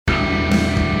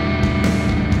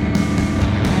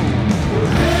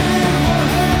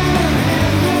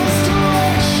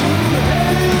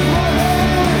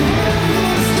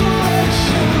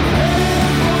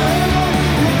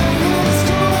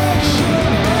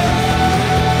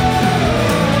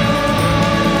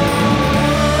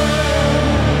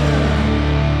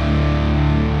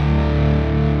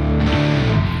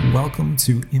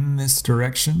to In This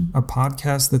Direction, a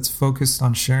podcast that's focused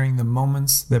on sharing the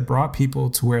moments that brought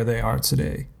people to where they are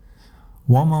today.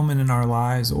 One moment in our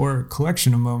lives or a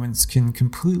collection of moments can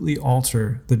completely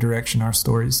alter the direction our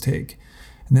stories take.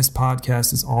 And this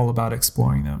podcast is all about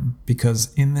exploring them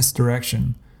because in this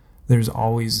direction, there's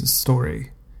always a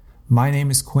story. My name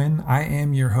is Quinn. I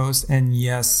am your host. And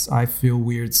yes, I feel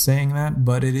weird saying that,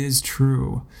 but it is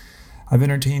true. I've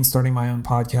entertained starting my own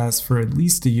podcast for at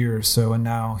least a year or so, and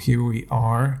now here we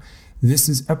are. This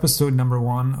is episode number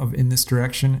 1 of In This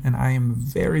Direction, and I am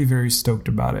very, very stoked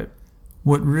about it.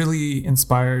 What really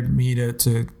inspired me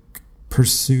to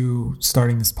pursue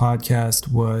starting this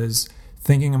podcast was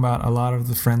thinking about a lot of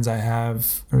the friends I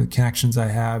have or the connections I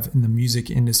have in the music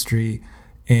industry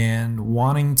and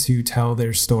wanting to tell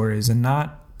their stories, and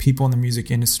not people in the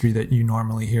music industry that you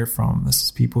normally hear from. This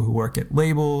is people who work at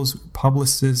labels,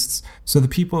 publicists, so the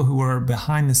people who are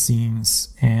behind the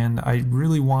scenes. And I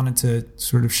really wanted to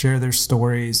sort of share their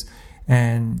stories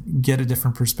and get a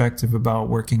different perspective about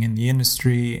working in the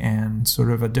industry and sort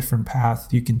of a different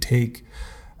path you can take,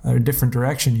 a different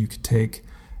direction you could take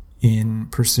in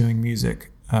pursuing music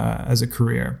as a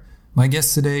career. My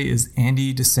guest today is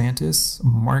Andy Santis,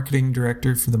 marketing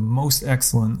director for the most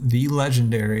excellent, the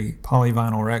legendary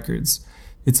Polyvinyl Records.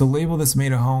 It's a label that's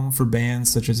made a home for bands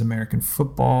such as American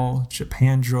Football,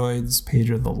 Japan Droids,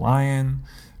 Pedro the Lion,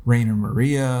 Rainer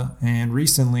Maria, and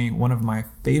recently one of my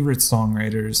favorite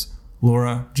songwriters,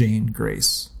 Laura Jane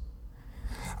Grace.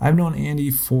 I've known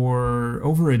Andy for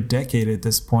over a decade at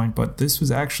this point, but this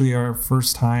was actually our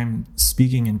first time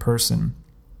speaking in person.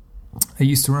 I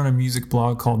used to run a music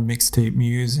blog called Mixtape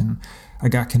Muse, and I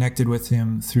got connected with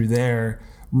him through there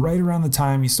right around the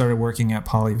time he started working at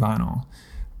Polyvinyl.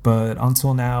 But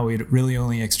until now, we'd really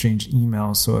only exchanged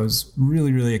emails, so I was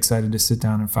really, really excited to sit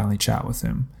down and finally chat with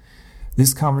him.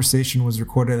 This conversation was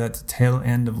recorded at the tail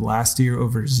end of last year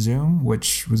over Zoom,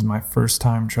 which was my first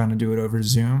time trying to do it over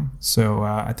Zoom. So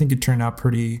I think it turned out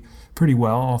pretty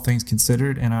well, all things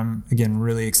considered, and I'm, again,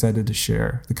 really excited to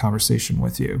share the conversation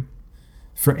with you.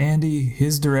 For Andy,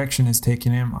 his direction has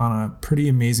taken him on a pretty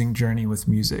amazing journey with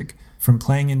music, from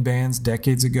playing in bands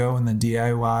decades ago in the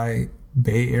DIY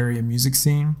Bay Area music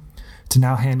scene to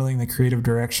now handling the creative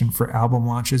direction for album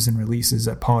launches and releases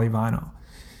at Polyvinyl.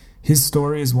 His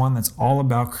story is one that's all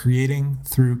about creating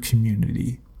through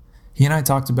community. He and I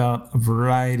talked about a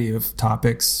variety of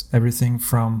topics, everything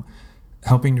from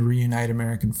helping to reunite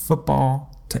American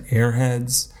football to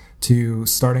Airheads to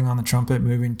starting on the trumpet,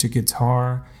 moving to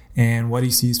guitar, and what he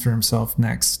sees for himself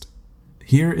next.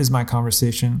 Here is my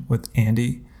conversation with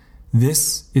Andy.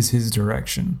 This is his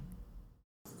direction.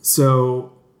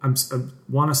 So I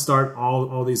want to start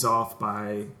all these off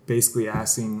by basically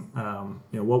asking,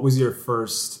 what was your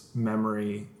first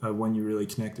memory of when you really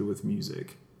connected with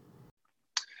music?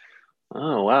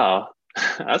 Oh, wow.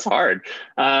 That's hard.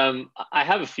 I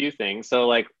have a few things. So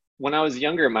like when I was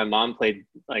younger, my mom played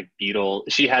like Beatles.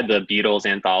 She had the Beatles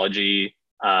anthology,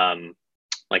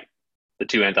 like the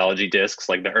 2 anthology discs,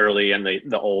 like the early and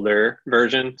the older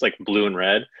version. It's like blue and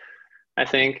red, I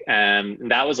think. And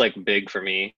that was like big for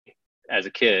me as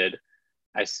a kid.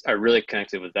 I really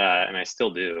connected with that, and I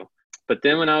still do. But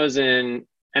then when I was and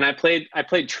I played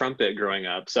trumpet growing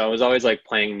up. So I was always like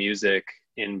playing music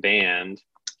in band.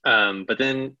 But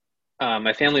then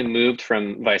my family moved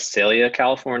from Visalia,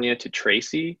 California to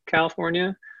Tracy,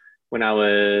 California when I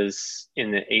was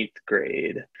in the 8th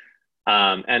grade.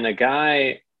 And a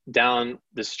guy down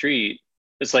the street,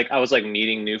 it's like I was like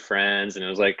meeting new friends, and it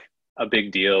was like a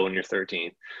big deal when you're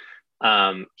 13.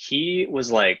 He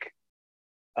was like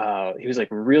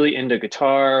really into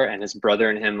guitar, and his brother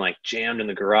and him like jammed in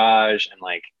the garage, and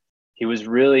like he was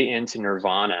really into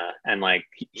Nirvana, and like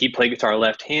he played guitar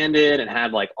left-handed and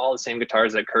had like all the same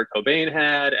guitars that Kurt Cobain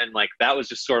had, and like that was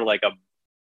just sort of like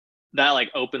that like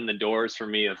opened the doors for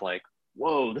me of like,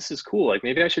 whoa, this is cool, like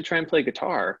maybe I should try and play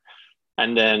guitar.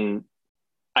 And then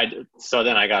I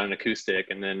got an acoustic,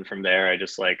 and then from there I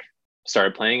just like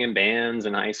started playing in bands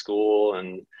in high school,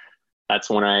 and that's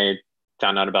when I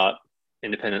found out about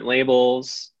independent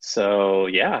labels. So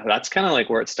yeah, that's kind of like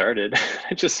where it started.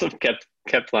 I just sort of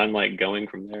kept on like going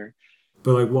from there.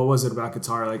 But like, what was it about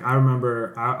guitar? Like, I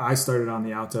remember I started on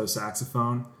the alto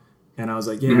saxophone, and I was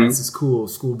like, yeah, This is cool,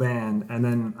 school band. And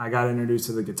then I got introduced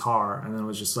to the guitar, and then it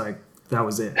was just like, that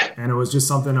was it. And it was just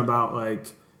something about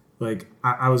like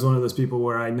I was one of those people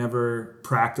where I never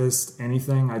practiced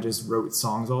anything. I just wrote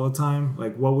songs all the time.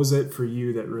 Like, what was it for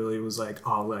you that really was like,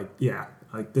 oh, like, yeah,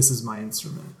 like this is my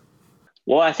instrument?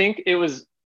 Well, I think it was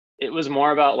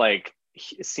more about like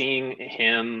seeing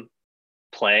him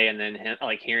play, and then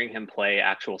hearing him play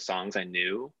actual songs I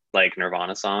knew. like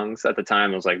Nirvana songs at the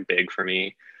time. It was like big for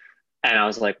me. And I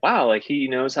was like, wow, like he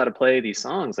knows how to play these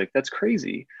songs. Like that's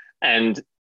crazy. And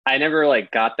I never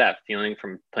like got that feeling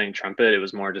from playing trumpet. It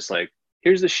was more just like,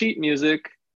 here's the sheet music.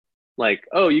 Like,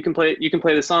 oh, you can play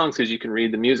the songs because you can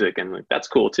read the music, and like that's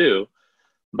cool too.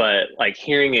 But like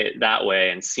hearing it that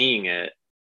way and seeing it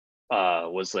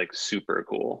was like super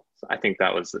cool. I think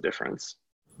that was the difference.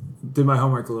 Did my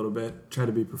homework a little bit, try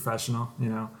to be professional, you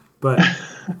know. But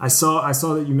I saw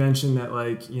that you mentioned that,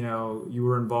 like, you know, you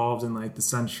were involved in like the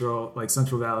Central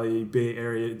Valley Bay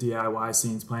Area DIY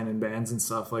scenes, playing in bands and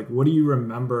stuff. Like, what do you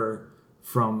remember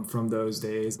from those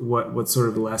days? What sort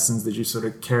of lessons did you sort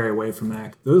of carry away from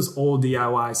that? Those old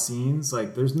DIY scenes,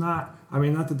 like there's not, I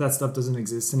mean, not that that stuff doesn't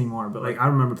exist anymore, but like I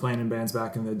remember playing in bands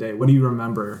back in the day. What do you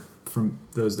remember from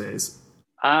those days?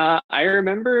 I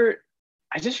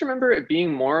just remember it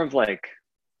being more of like,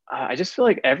 I just feel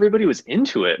like everybody was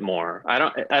into it more. I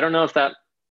don't know if that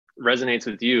resonates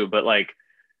with you, but like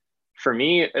for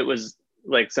me, it was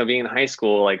like, so being in high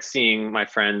school, like seeing my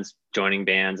friends joining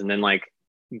bands and then like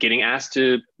getting asked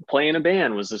to play in a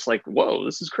band was just like, whoa,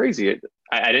 this is crazy.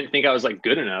 I didn't think I was like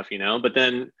good enough, you know, but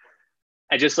then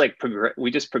I just like,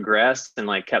 we just progressed and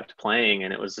like kept playing.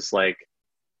 And it was just like,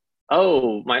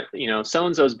 oh, my, you know,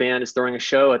 so-and-so's band is throwing a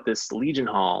show at this Legion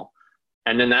Hall.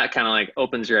 And then that kind of like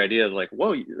opens your idea of like,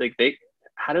 whoa, like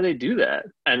how do they do that?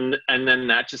 And then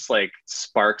that just like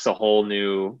sparks a whole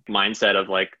new mindset of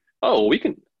like, oh,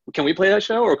 can we play that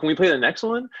show, or can we play the next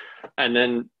one? And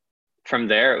then from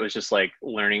there, it was just like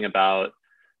learning about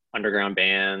underground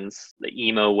bands, the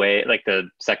emo wave, like the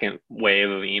second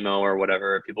wave of emo or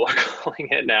whatever people are calling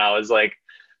it now, is like,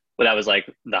 well, that was like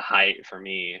the height for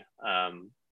me.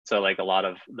 So like a lot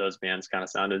of those bands kind of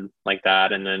sounded like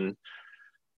that. And then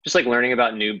just like learning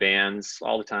about new bands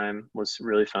all the time was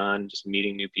really fun. Just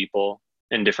meeting new people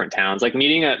in different towns, like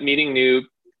meeting new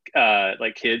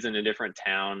like kids in a different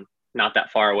town, not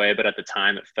that far away, but at the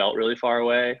time it felt really far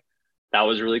away. That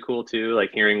was really cool too.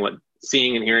 Like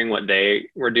seeing and hearing what they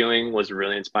were doing was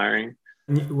really inspiring.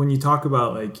 When you talk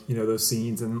about, like, you know, those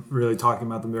scenes and really talking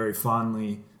about them very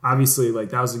fondly, obviously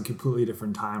like that was a completely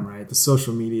different time, right? The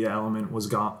social media element was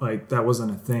gone, like that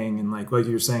wasn't a thing. And like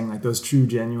you were saying, like those true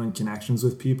genuine connections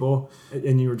with people,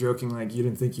 and you were joking like you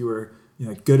didn't think you were, you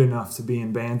know, good enough to be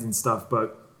in bands and stuff.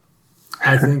 But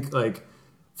I think like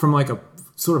from like a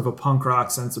sort of a punk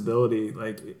rock sensibility,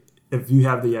 like if you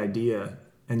have the idea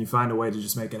and you find a way to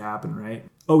just make it happen, right?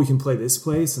 Oh, we can play this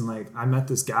place, and like I met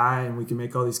this guy and we can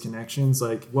make all these connections.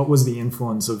 Like, what was the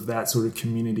influence of that sort of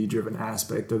community driven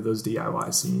aspect of those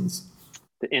DIY scenes?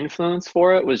 The influence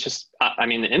for it was just, I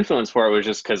mean, the influence for it was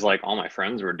just because like all my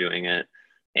friends were doing it,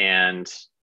 and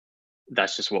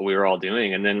that's just what we were all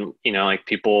doing. And then, you know, like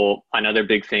another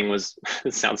big thing was,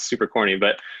 it sounds super corny,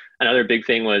 but another big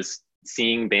thing was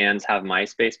seeing bands have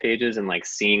MySpace pages and like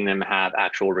seeing them have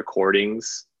actual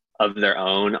recordings of their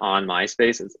own on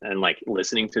MySpace, and like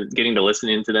getting to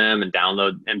listening to them and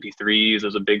download MP3s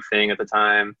was a big thing at the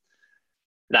time.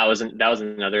 That was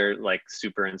another like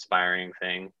super inspiring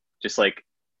thing. Just like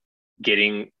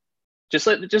getting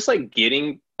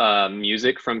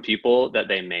music from people that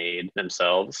they made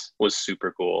themselves was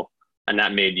super cool. And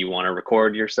that made you want to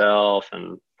record yourself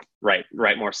and write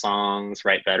more songs,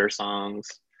 write better songs.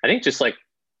 I think just like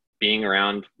being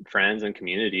around friends and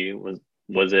community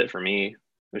was it for me.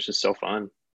 It was just so fun.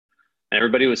 And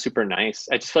everybody was super nice.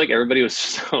 I just feel like everybody was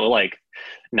so like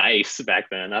nice back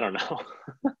then. I don't know.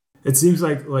 It seems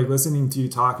like listening to you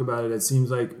talk about it, it seems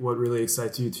like what really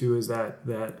excites you too is that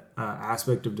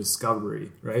aspect of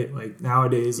discovery, right? Like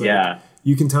nowadays, like, yeah,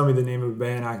 you can tell me the name of a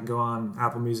band, I can go on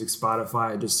Apple Music,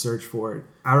 Spotify, just search for it.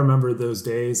 I remember those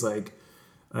days, like,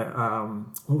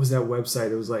 what was that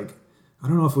website? It was like, I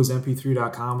don't know if it was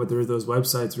mp3.com, but there were those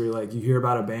websites where like you hear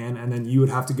about a band and then you would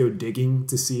have to go digging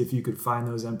to see if you could find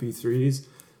those mp3s.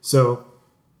 So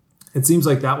it seems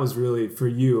like that was really for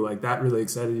you, like that really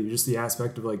excited you, just the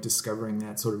aspect of like discovering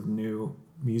that sort of new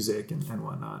music and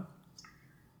whatnot.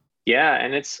 Yeah,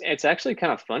 and it's actually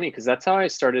kind of funny because that's how I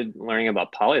started learning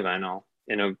about Polyvinyl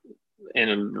in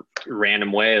a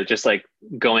random way of just like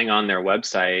going on their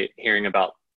website, hearing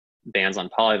about bands on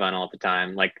Polyvinyl at the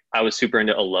time. Like I was super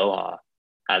into Aloha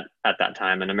at that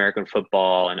time, and American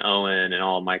Football and Owen and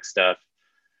all of Mike's stuff.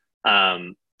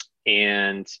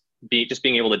 And just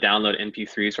being able to download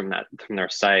MP3s from their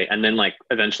site, and then like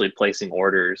eventually placing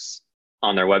orders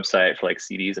on their website for like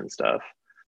CDs and stuff.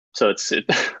 So it's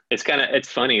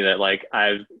funny that like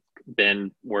I've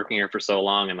been working here for so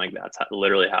long, and like that's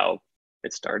literally how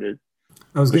it started.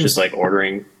 I was just like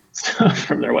ordering stuff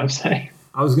from their website.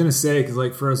 I was gonna say, because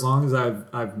like for as long as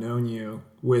I've known you,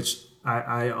 which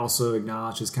I also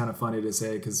acknowledge is kind of funny to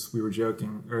say because we were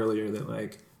joking earlier that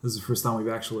like this is the first time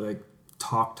we've actually like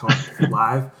talked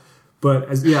live. But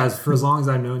for as long as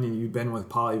I've known you, you've been with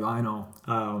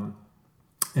Polyvinyl.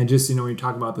 And just, when you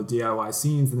talk about the DIY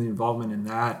scenes and the involvement in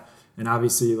that, and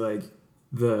obviously like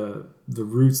the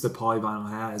roots that Polyvinyl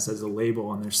has as a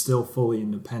label, and they're still fully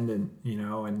independent,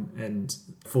 and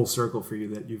full circle for you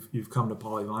that you've come to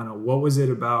Polyvinyl. What was it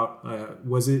about?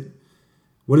 What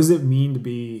does it mean to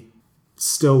be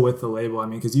still with the label? I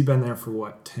mean, because you've been there for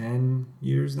what, 10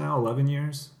 years now, 11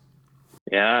 years?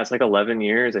 Yeah, it's like 11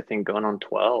 years, I think, going on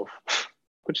 12,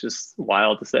 which is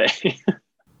wild to say.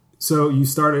 So you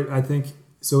started, I think,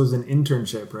 so it was an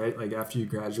internship, right? Like after you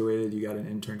graduated, you got an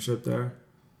internship there?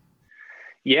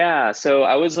 Yeah, so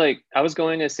I was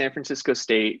going to San Francisco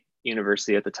State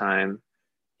University at the time.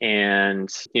 And,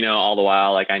 all the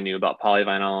while, like I knew about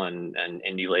Polyvinyl and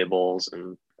indie labels,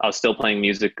 and I was still playing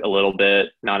music a little bit,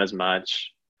 not as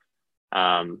much.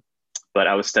 But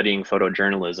I was studying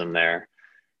photojournalism there.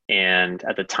 And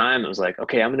at the time it was like,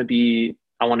 okay, I want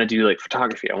to do like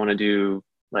photography. I want to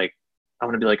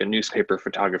be like a newspaper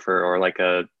photographer or like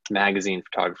a magazine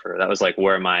photographer. That was like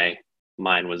where my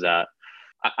mind was at.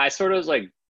 I sort of was like,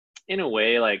 in a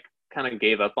way, like kind of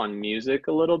gave up on music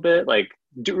a little bit,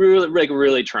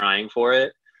 really trying for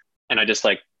it. And I just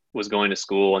like was going to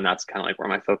school, and that's kind of like where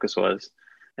my focus was.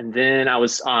 And then I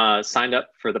was signed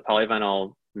up for the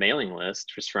Polyvinyl mailing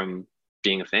list just from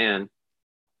being a fan.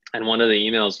 And one of the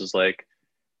emails was like,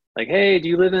 hey, do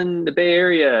you live in the Bay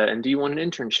Area and do you want an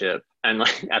internship? And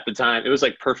like at the time, it was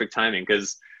like perfect timing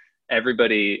because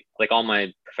everybody, like all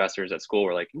my professors at school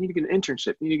were like, you need to get an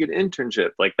internship. You need to get an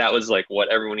internship. Like that was like what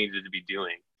everyone needed to be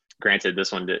doing. Granted,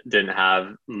 this one didn't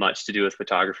have much to do with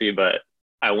photography, but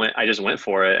I just went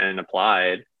for it and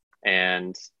applied.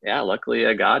 And yeah, luckily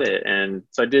I got it. And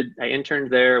so I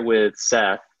interned there with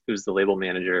Seth, who's the label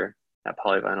manager at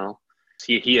Polyvinyl.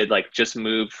 He had like just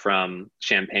moved from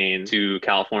Champaign to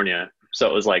California. So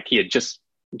it was like he had just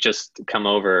come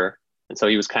over. And so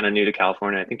he was kind of new to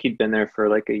California. I think he'd been there for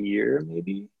like a year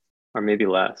maybe, or maybe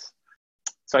less.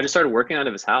 So I just started working out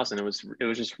of his house, and it was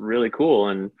just really cool.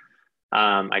 And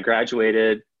I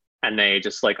graduated, and they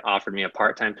just like offered me a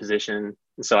part-time position.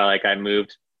 And so I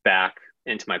moved back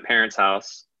into my parents'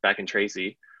 house back in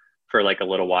Tracy for like a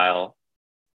little while.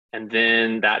 And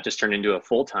then that just turned into a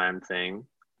full-time thing.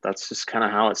 That's just kind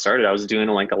of how it started. I was doing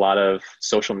like a lot of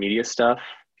social media stuff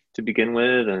to begin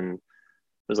with. And it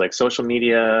was like social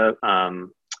media,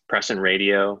 press and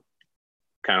radio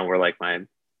kind of were like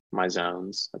my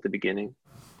zones at the beginning.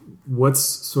 What's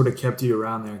sort of kept you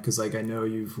around there? Because like I know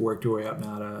you've worked your way up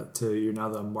now to you're now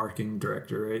the marketing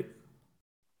director, right?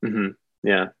 Mm-hmm.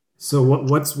 Yeah. So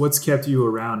what's kept you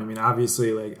around? I mean,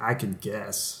 obviously, like I could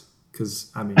guess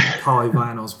because I mean,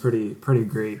 Polyvinyl is pretty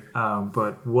great.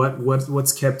 But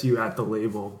what's kept you at the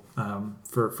label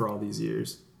for all these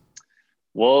years?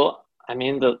 Well, I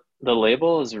mean, the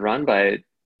label is run by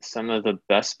some of the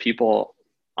best people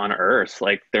on earth.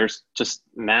 Like there's just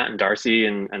Matt and Darcy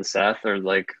and Seth are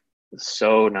like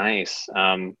so nice.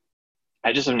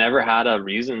 I just have never had a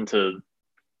reason to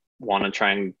want to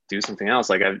try and do something else.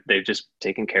 Like they've just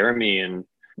taken care of me, and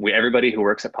everybody who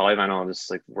works at Polyvinyl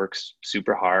just like works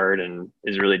super hard and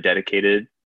is really dedicated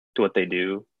to what they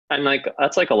do. And like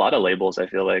that's like a lot of labels. I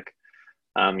feel like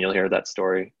you'll hear that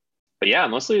story. But yeah,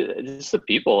 mostly just the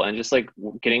people and just like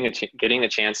getting a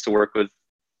chance to work with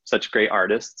such great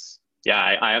artists.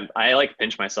 Yeah, I like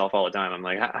pinch myself all the time. I'm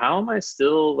like, how am I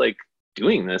still like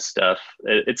doing this stuff?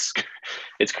 It's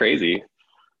crazy.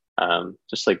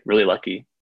 Just like really lucky.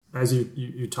 As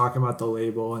you're talking about the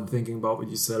label and thinking about what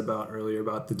you said about earlier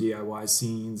about the DIY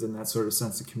scenes and that sort of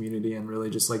sense of community and really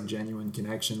just like genuine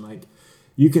connection, like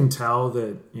you can tell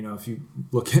that, if you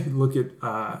look at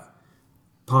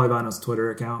Polyvinyl's Twitter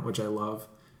account, which I love,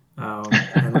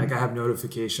 and like I have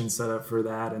notifications set up for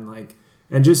that,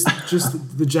 and just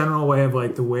the general way of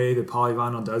like the way that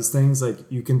Polyvinyl does things, like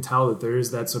you can tell that there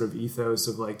is that sort of ethos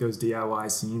of like those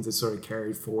DIY scenes that sort of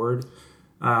carried forward.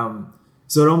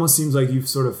 So it almost seems like you've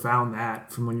sort of found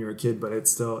that from when you were a kid, but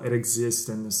it exists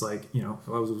in this like, I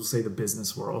will say the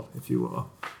business world, if you will.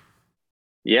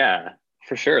 Yeah,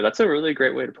 for sure. That's a really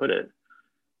great way to put it.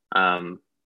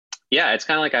 Yeah, it's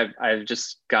kind of like I've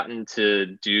just gotten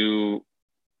to do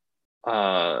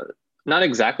not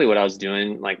exactly what I was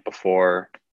doing like before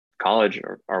college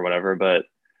or whatever, but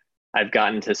I've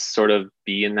gotten to sort of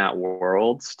be in that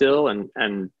world still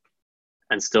and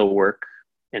still work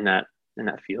in that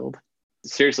field.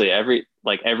 Seriously, every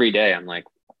day I'm like,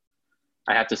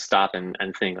 I have to stop and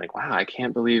think like, wow, I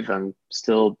can't believe I'm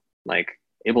still like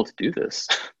able to do this.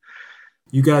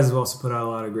 You guys have also put out a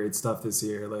lot of great stuff this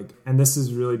year. Like, and this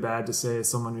is really bad to say as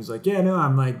someone who's like, yeah, no,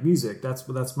 I'm like music. That's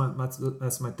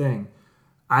my thing.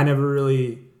 I never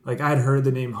really like I'd heard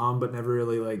the name Hum, but never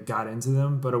really like got into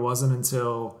them. But it wasn't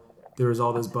until there was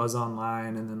all this buzz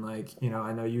online, and then like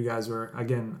I know you guys were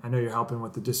again. I know you're helping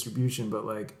with the distribution, but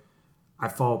like I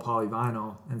follow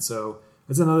Polyvinyl, and so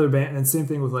it's another band. And same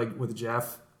thing with with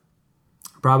Jeff.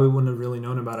 Probably wouldn't have really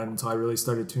known about it until I really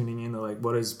started tuning into like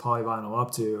what is Polyvinyl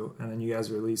up to, and then you guys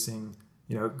releasing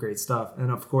great stuff. And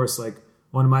of course, like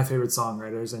one of my favorite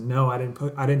songwriters. And no, I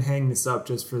didn't hang this up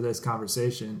just for this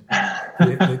conversation.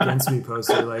 The Against Me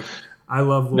poster, like I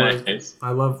love Laura. Nice.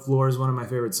 I love Laura's one of my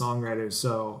favorite songwriters.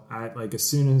 So I like as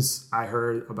soon as I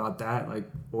heard about that, like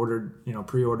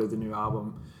pre-ordered the new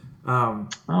album.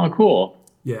 Oh, cool.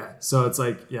 Yeah. So it's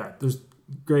like there's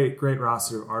great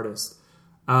roster of artists.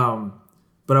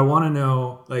 But I want to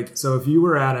know, like, so if you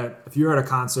were at a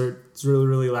concert, it's really,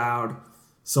 really loud.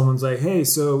 Someone's like, "Hey,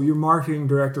 so you're marketing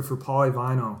director for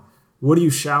Polyvinyl. What do you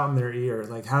shout in their ear?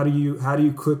 Like, how do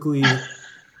you quickly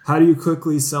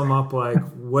sum up like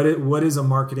what is a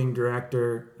marketing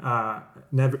director?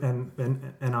 And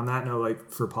on that note,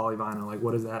 like for Polyvinyl, like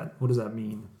what does that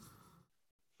mean?"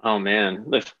 Oh man,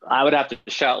 if I would have to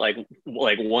shout like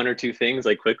one or two things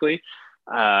like quickly.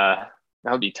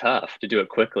 That would be tough to do it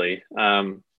quickly.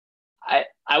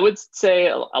 I would say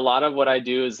a lot of what I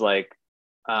do is like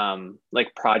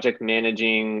project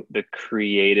managing the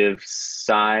creative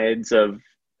sides of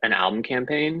an album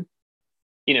campaign.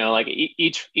 Like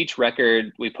each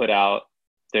record we put out,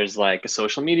 there's like a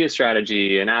social media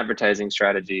strategy, an advertising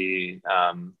strategy.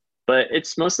 But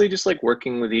it's mostly just like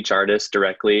working with each artist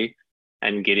directly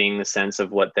and getting the sense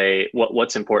of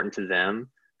what's important to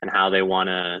them and how they want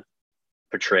to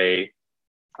portray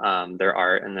their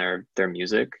art and their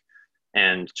music,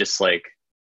 and just like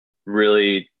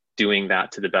really doing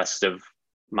that to the best of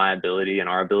my ability and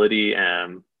our ability,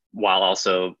 while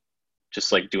also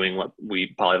just like doing what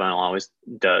Polyvinyl always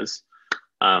does.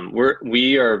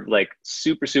 We are like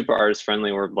super artist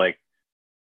friendly. We're like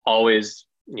always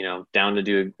down to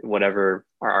do whatever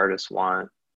our artists want,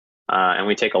 and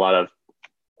we take a lot of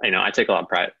I take a lot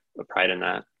of pride in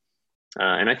that,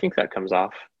 and I think that comes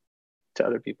off to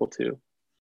other people too.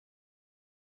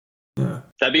 Yeah,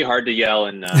 that'd be hard to yell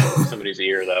in somebody's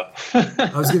ear, though.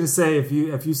 I was gonna say if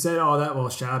you said all that while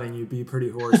shouting, you'd be pretty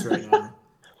hoarse right now,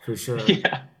 for sure.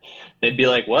 Yeah, they'd be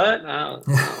like, "What? No.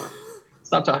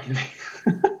 Stop talking to me."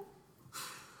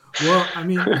 Well, I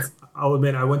mean, I'll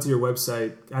admit, I went to your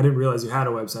website. I didn't realize you had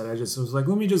a website. I was like,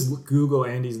 let me just Google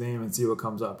Andy's name and see what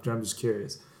comes up. I'm just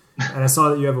curious, and I saw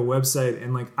that you have a website,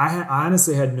 and like I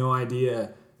honestly had no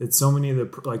idea that so many of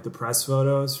the press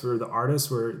photos for the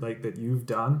artists were like that you've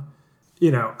done.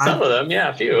 Some of them, yeah,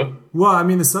 a few. Well, I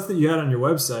mean, the stuff that you had on your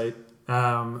website,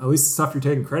 at least the stuff you're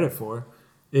taking credit for,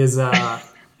 is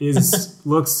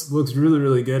looks really,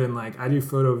 really good. And like, I do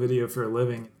photo video for a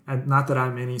living, and not that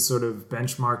I'm any sort of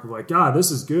benchmark of like, this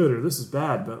is good or this is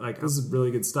bad, but like, this is really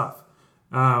good stuff.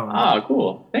 Oh,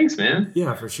 cool! Thanks, man.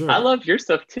 Yeah, for sure. I love your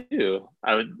stuff too.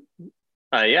 I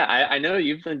know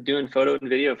you've been doing photo and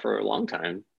video for a long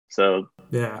time. So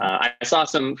yeah, I saw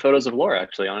some photos of Laura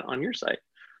actually on your site.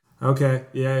 Okay.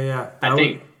 Yeah. I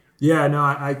think. Yeah.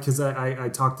 No. Because I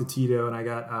talked to Tito and I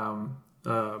got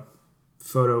a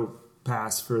photo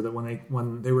pass for that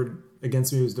when they were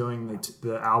Against Me was doing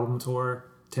the album tour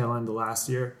tail end of last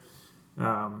year.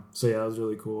 So yeah, that was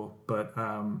really cool. But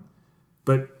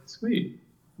sweet.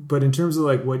 But in terms of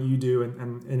like what you do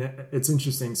and it's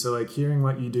interesting. So like hearing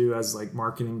what you do as like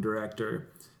marketing director.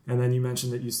 And then you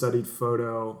mentioned that you studied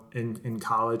photo in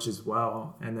college as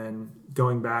well. And then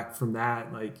going back from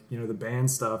that, like, the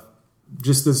band stuff,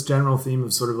 just this general theme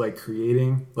of sort of like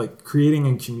creating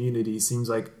in community seems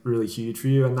like really huge for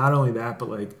you. And not only that, but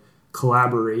like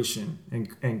collaboration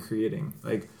and creating.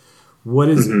 Like, what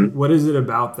is it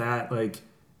about that? Like,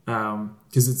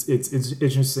 because it's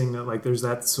interesting that like there's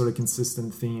that sort of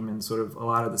consistent theme and sort of a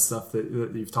lot of the stuff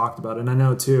that you've talked about. And I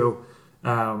know too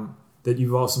that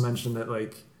you've also mentioned that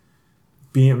like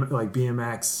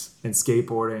BMX and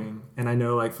skateboarding, and I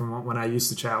know like from when I used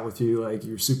to chat with you, like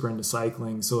you're super into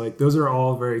cycling, so like those are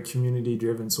all very community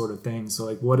driven sort of things. So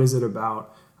like what is it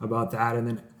about that, and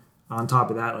then on top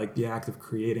of that, like the act of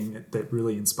creating that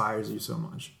really inspires you so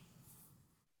much?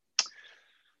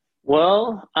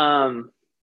 Well, I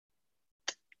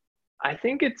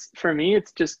think for me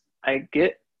it's just I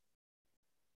get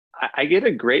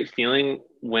a great feeling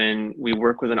when we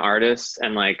work with an artist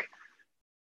and like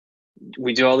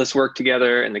we do all this work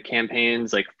together and the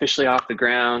campaign's like officially off the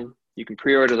ground. You can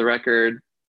pre-order the record.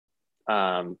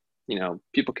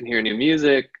 People can hear new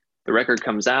music. The record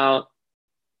comes out.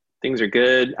 things are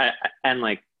good. And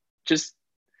like just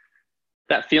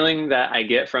that feeling that I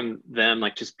get from them,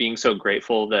 like just being so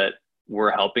grateful that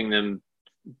we're helping them,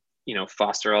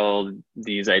 foster all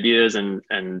these ideas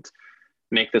and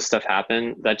make this stuff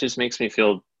happen. That just makes me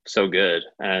feel so good.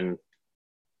 And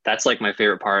that's like my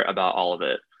favorite part about all of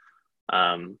it.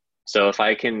 So if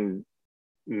I can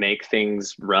make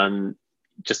things run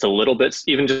just a little bit,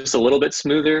 even just a little bit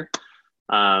smoother,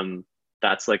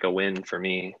 that's like a win for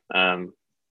me. I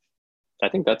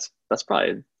think that's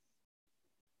probably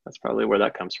where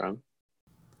that comes from.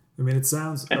 I mean, it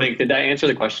sounds. I think did I answer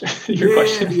the question? Your Yeah,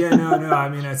 question? yeah, no. I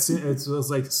mean, it was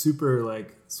like super,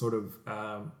 like sort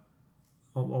of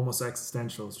almost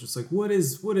existential. It's just like, what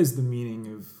is the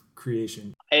meaning of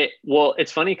creation? Well,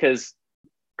 it's funny because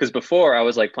before I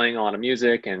was like playing a lot of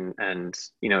music and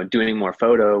doing more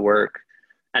photo work,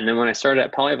 and then when I started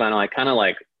at Polyvinyl, I kind of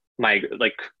like my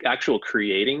like actual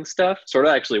creating stuff sort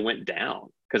of actually went down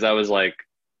because I was like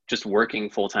just working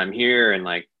full time here and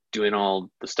like doing all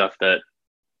the stuff that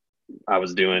I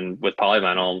was doing with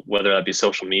Polyvinyl, whether that be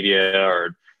social media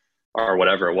or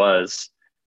whatever it was.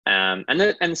 And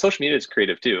social media is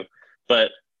creative too,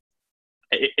 but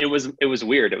it was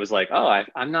weird. It was like, oh,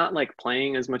 I'm not like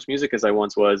playing as much music as I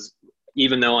once was,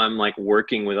 even though I'm like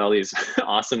working with all these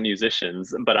awesome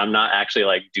musicians, but I'm not actually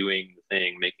like doing the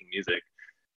thing, making music.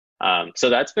 So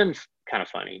that's been kind of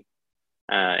funny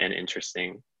and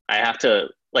interesting. I have to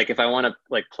like if I want to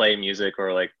like play music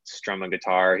or like strum a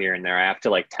guitar here and there, I have to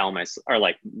like tell myself or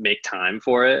like make time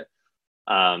for it.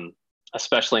 Um,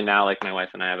 Especially now, like my wife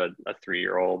and I have a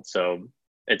 3-year-old, so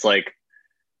it's like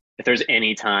if there's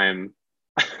any time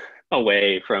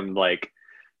away from like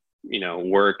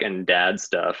work and dad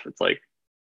stuff, it's like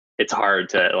it's hard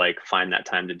to like find that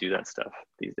time to do that stuff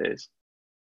these days.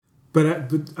 But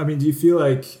I mean, do you feel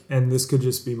like, and this could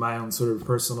just be my own sort of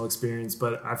personal experience,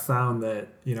 but I found that,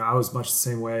 I was much the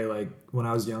same way. Like when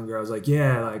I was younger, I was like,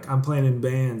 yeah, like I'm playing in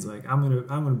bands, like I'm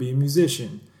gonna be a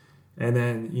musician. And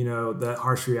then, that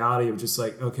harsh reality of just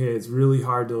like, okay, it's really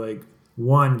hard to like,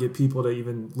 one, get people to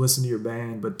even listen to your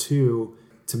band, but two,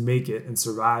 to make it and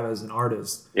survive as an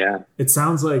artist. Yeah. It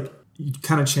sounds like you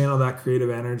kind of channel that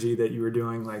creative energy that you were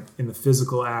doing like in the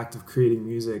physical act of creating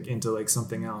music into like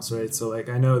something else, right? So like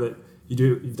I know that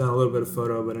you've done a little bit of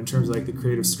photo, but in terms of like the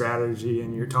creative strategy,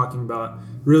 and you're talking about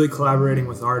really collaborating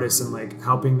with artists and like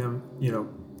helping them,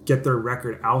 get their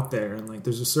record out there. And like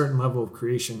there's a certain level of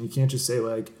creation. You can't just say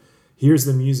like, here's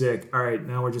the music, all right,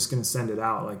 now we're just going to send it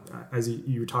out. Like as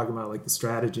you were talking about like the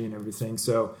strategy and everything.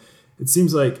 So it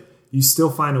seems like you still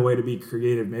find a way to be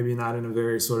creative, maybe not in a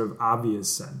very sort of obvious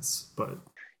sense, but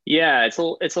Yeah, it's a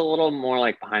little more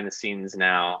like behind the scenes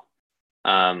now.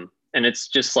 And it's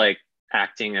just like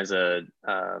acting as a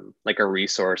like a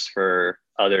resource for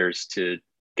others to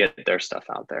get their stuff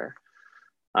out there.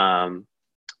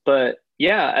 But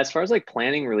yeah, as far as like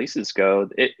planning releases go,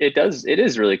 it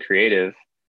is really creative.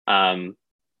 Um,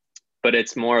 but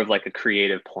it's more of like a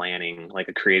creative planning, like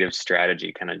a creative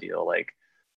strategy kind of deal. Like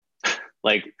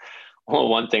well,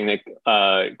 one thing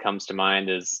that comes to mind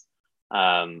is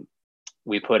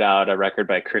we put out a record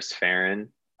by Chris Farron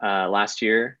last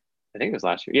year. I think it was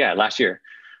last year. Yeah, last year.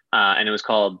 And it was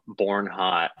called Born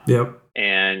Hot. yep.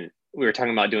 And we were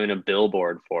talking about doing a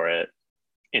billboard for it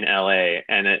in LA.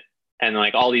 And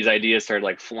like all these ideas started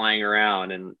like flying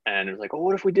around and it was like, oh,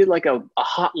 what if we did like a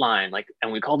hotline, like,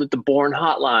 and we called it the Born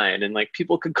Hotline, and like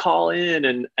people could call in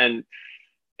and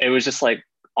it was just like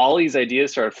all these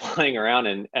ideas started flying around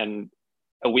and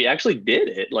we actually did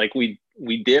it. Like we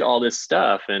did all this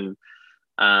stuff. And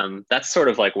that's sort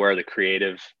of like where the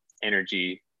creative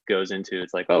energy goes into.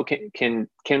 It's like, oh, can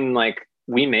like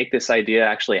we make this idea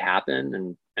actually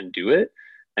happen and do it?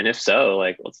 And if so,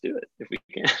 like, let's do it if we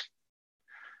can.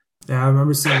 Yeah, I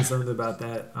remember seeing something about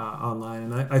that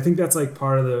online, and I think that's like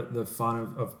part of the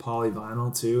fun of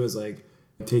polyvinyl too, is like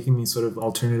taking these sort of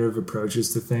alternative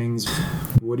approaches to things.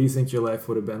 What do you think your life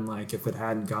would have been like if it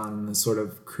hadn't gone in this sort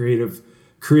of creative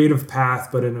path,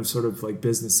 but in a sort of like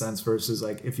business sense, versus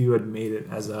like if you had made it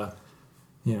as a,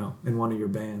 in one of your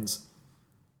bands?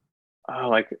 Oh,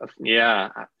 like, yeah,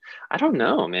 I don't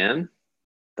know, man.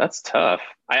 That's tough.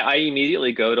 I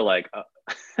immediately go to like,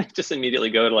 just immediately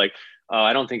go to like, oh,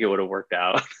 I don't think it would have worked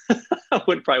out. I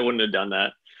probably wouldn't have done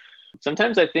that.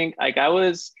 Sometimes I think like I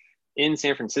was in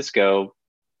San Francisco,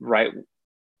 right?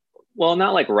 Well,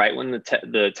 not like right when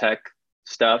the tech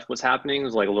stuff was happening. It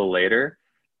was like a little later,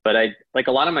 but I like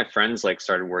a lot of my friends like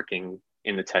started working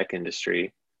in the tech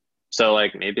industry. So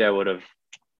like maybe I would have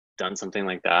done something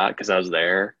like that because I was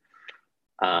there.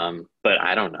 But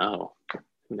I don't know.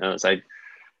 Who knows? I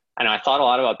know I thought a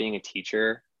lot about being a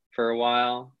teacher for a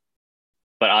while,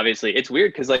 but obviously it's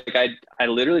weird because like I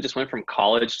literally just went from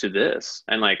college to this,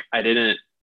 and like I didn't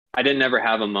ever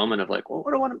have a moment of like, well,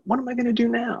 what am I going to do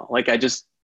now? Like I just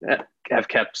have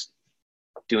kept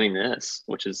doing this,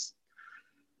 which is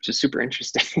super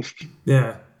interesting.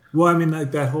 Yeah. Well, I mean,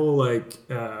 like that whole like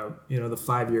the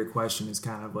 5-year question is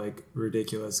kind of like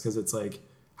ridiculous because it's like,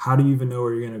 how do you even know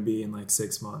where you're going to be in like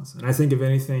 6 months? And I think if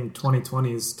anything,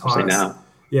 2020 has taught us. Now.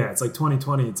 Yeah, it's like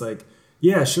 2020. It's like,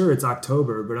 yeah, sure, it's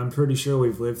October, but I'm pretty sure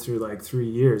we've lived through like 3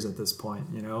 years at this point.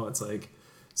 It's like,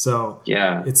 so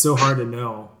yeah, it's so hard to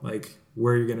know like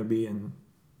where you're going to be in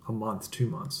a month, 2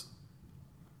 months.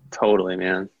 Totally,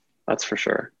 man. That's for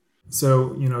sure.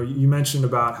 So, you mentioned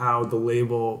about how the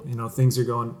label, things are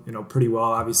going, pretty well.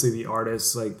 Obviously the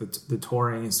artists, like the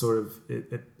touring is sort of,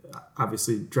 it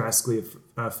obviously drastically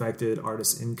affected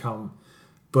artists' income.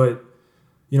 But,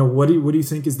 what do you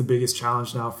think is the biggest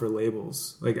challenge now for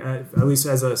labels? Like, at least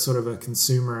as a sort of a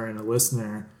consumer and a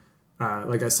listener,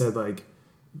 like I said, like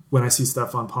when I see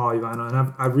stuff on Polyvinyl,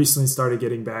 and I've recently started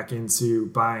getting back into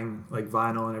buying like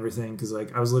vinyl and everything. Cause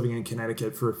like I was living in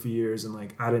Connecticut for a few years and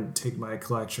like, I didn't take my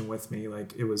collection with me.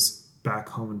 Like it was back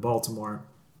home in Baltimore,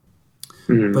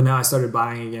 but now I started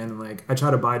buying again. And like, I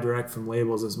try to buy direct from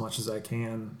labels as much as I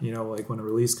can, like when a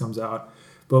release comes out.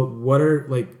 But what are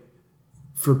like,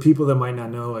 for people that might not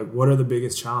know, like what are the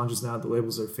biggest challenges now that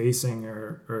labels are facing,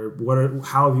 or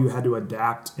how have you had to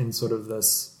adapt in sort of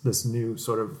this new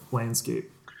sort of landscape?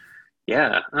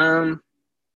 Yeah.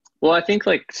 Well, I think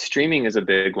like streaming is a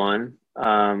big one.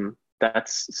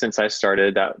 That's since I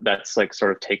started that's like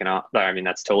sort of taken off. I mean,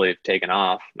 that's totally taken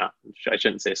off. Not, I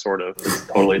shouldn't say sort of, it's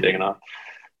totally taken off.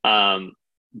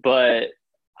 But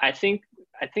I think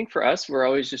for us, we're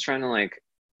always just trying to like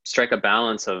strike a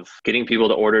balance of getting people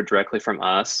to order directly from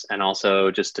us and also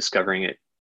just discovering it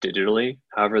digitally,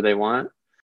 however they want.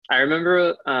 I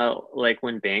remember like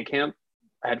when Bandcamp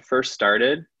had first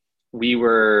started, we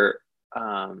were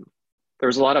there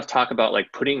was a lot of talk about like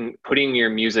putting your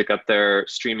music up there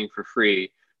streaming for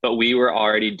free, but we were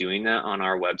already doing that on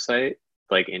our website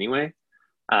like anyway,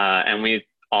 and we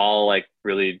all like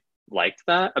really liked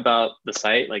that about the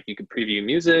site. Like you could preview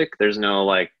music, there's no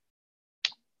like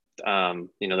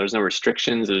there's no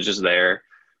restrictions, it was just there,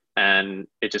 and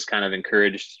it just kind of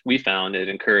encouraged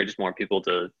more people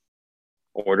to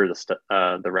order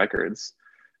the records.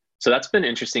 So that's been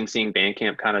interesting seeing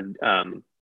Bandcamp kind of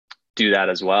do that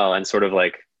as well, and sort of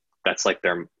like that's like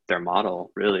their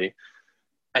model really.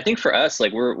 I think for us,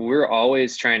 like we're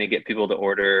always trying to get people to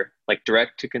order, like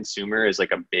direct to consumer is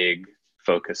like a big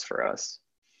focus for us,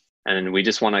 and we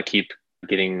just want to keep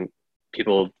getting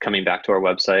people coming back to our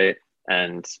website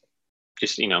and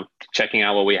just checking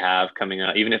out what we have coming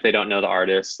up, even if they don't know the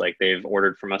artist, like they've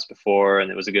ordered from us before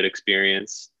and it was a good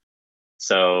experience,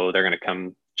 so they're going to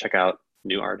come check out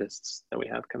new artists that we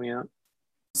have coming out.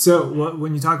 So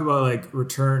when you talk about like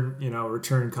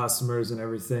return customers and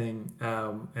everything,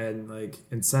 and like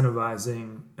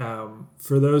incentivizing,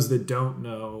 for those that don't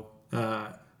know,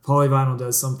 Polyvinyl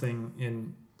does something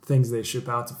in things they ship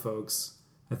out to folks.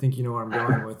 I think you know where I'm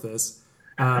going with this.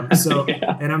 So,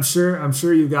 yeah. And I'm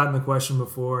sure you've gotten the question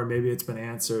before, and maybe it's been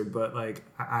answered, but like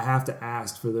I have to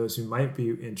ask for those who might be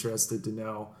interested to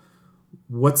know,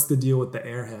 what's the deal with the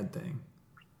Airhead thing?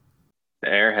 The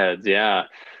Airheads, yeah.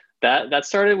 That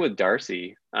started with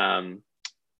Darcy, Matt's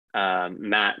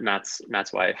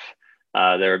wife.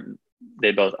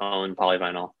 They both own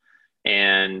Polyvinyl,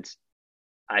 and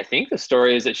I think the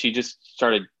story is that she just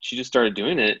started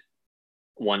doing it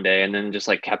one day, and then just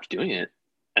like kept doing it,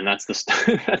 and that's the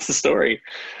story.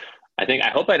 I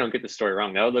hope I don't get the story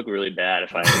wrong. That would look really bad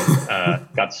if I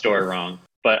got the story wrong.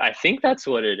 But I think that's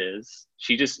what it is.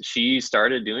 She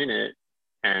started doing it,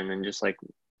 and then just like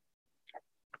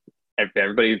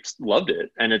everybody loved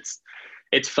it. And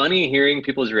it's funny hearing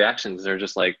people's reactions. They're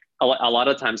just like a lot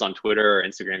of times on Twitter or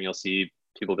Instagram, you'll see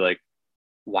people be like,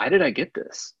 why did I get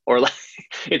this? Or like,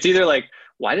 it's either like,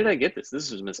 why did I get this?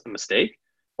 This is a mistake.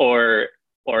 Or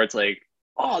it's like,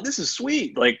 oh, this is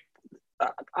sweet. Like,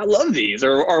 I love these,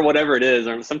 or whatever it is.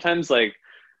 Or sometimes like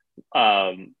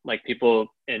people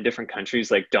in different countries,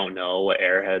 like don't know what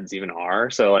Airheads even are.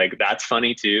 So like, that's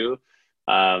funny too.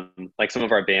 Like some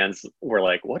of our bands were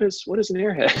like, what is an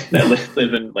Airhead that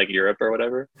live in like Europe or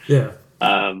whatever. Yeah.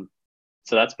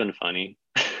 So that's been funny.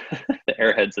 The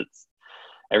Airheads,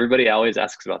 everybody always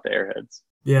asks about the Airheads.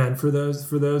 Yeah, and for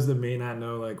those that may not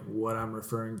know like what I'm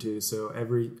referring to, so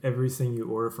everything you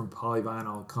order from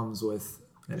Polyvinyl comes with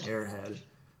an Airhead.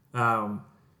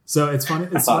 So it's funny.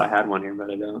 I thought I had one here,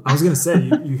 but I don't. I was gonna say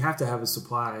you have to have a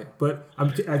supply, but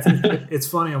I think it's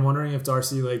funny. I'm wondering if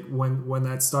Darcy, like when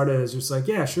that started, is just like,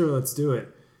 yeah, sure, let's do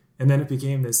it, And then it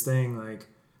became this thing. Like,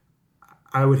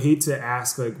 I would hate to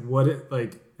ask like what it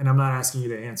like, and I'm not asking you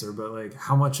to answer, but like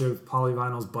how much of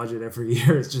Polyvinyl's budget every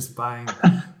year is just buying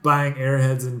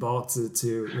airheads in bulk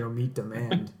to meet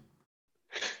demand.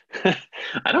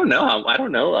 I don't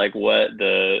know like what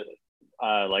the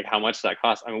like how much that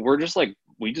costs. I mean, we're just like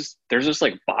there's just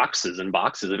like boxes and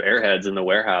boxes of airheads in the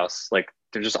warehouse. Like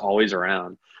they're just always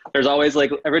around. There's always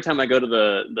like every time I go to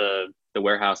the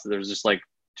warehouse, there's just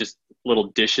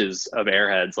little dishes of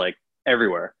airheads like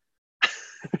everywhere.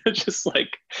 Just like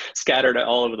scattered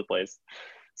all over the place.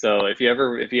 So if you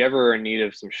ever are in need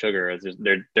of some sugar,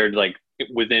 they're like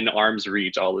within arm's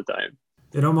reach all the time.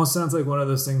 It almost sounds like one of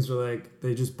those things where like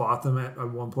they just bought them at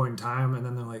one point in time, and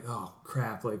then they're like, oh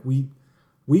crap, like we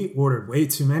ordered way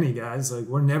too many, guys. Like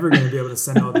we're never going to be able to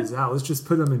send all these out. Let's just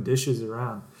put them in dishes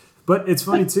around. But it's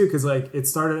funny too, because like it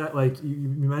started at like you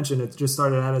mentioned, it just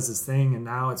started out as this thing, and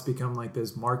now it's become like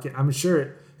this market. I'm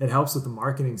sure it helps with the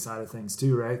marketing side of things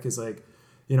too, right? Because like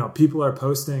people are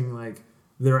posting like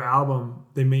their album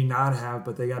they may not have,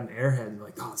 but they got an airhead. And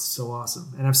like, oh, it's so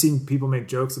awesome. And I've seen people make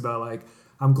jokes about like,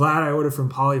 I'm glad I ordered from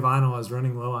Polyvinyl. I was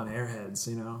running low on airheads,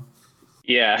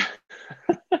 Yeah.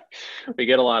 We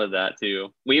get a lot of that too.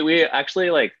 We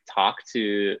actually like talk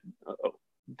to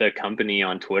the company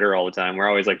on Twitter all the time. We're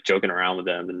always like joking around with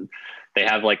them, and they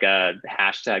have like a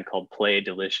hashtag called Play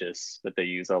Delicious that they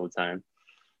use all the time.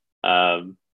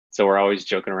 So we're always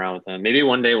joking around with them. Maybe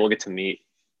one day we'll get to meet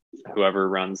whoever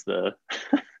runs the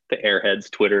the Airheads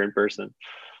Twitter in person.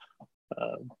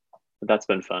 But that's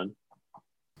been fun.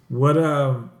 What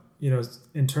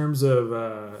in terms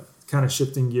of kind of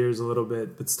shifting gears a little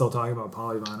bit, but still talking about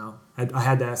Polyvinyl, I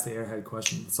had to ask the Airhead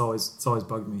question. It's always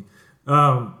bugged me.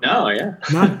 No, yeah.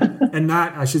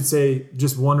 not I should say,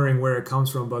 just wondering where it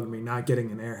comes from bugged me. Not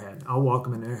getting an Airhead. I'll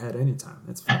welcome an Airhead anytime.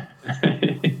 That's fine.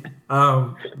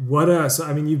 So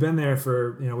I mean, you've been there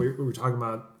for, we were talking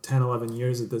about 10, 11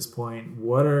 years at this point.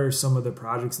 What are some of the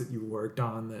projects that you worked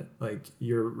on that like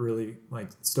you're really like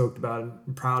stoked about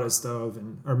and proudest of,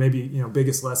 or maybe,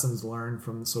 biggest lessons learned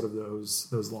from sort of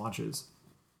those launches?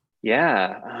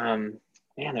 Yeah.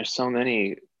 Man, there's so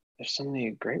many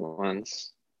great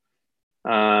ones.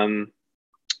 Well,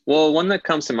 one that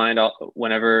comes to mind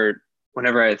whenever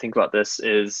I think about this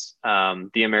is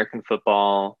the American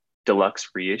football deluxe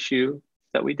reissue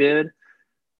that we did.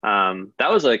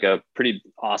 That was like a pretty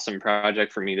awesome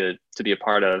project for me to be a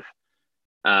part of,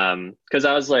 because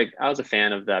I was a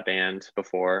fan of that band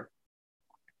before,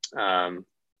 and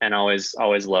always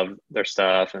loved their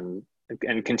stuff, and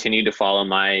continued to follow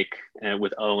Mike and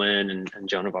with Owen and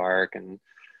Joan of Arc and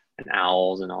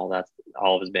Owls and all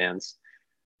of his bands.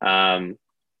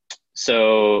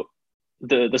 So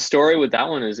the story with that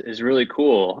one is really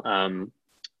cool.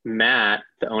 Matt,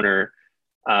 the owner,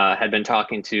 had been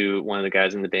talking to one of the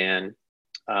guys in the band,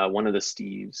 one of the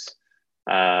Steves.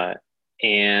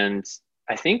 And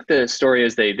I think the story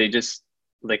is they just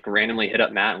like randomly hit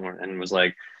up Matt and was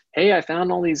like, hey, I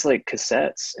found all these like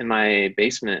cassettes in my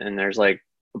basement, and there's like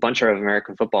a bunch of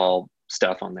American football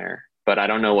stuff on there, but I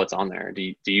don't know what's on there.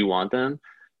 Do you want them?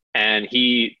 And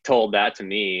he told that to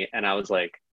me, and I was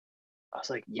like,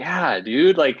 yeah,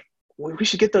 dude, like we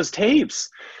should get those tapes.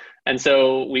 And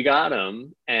so we got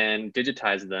them and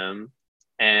digitized them.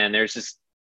 And there's just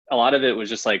a lot of it was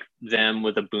just like them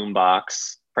with a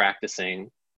boombox practicing,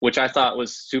 which I thought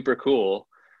was super cool.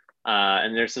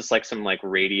 And there's just like some like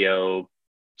radio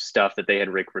stuff that they had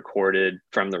recorded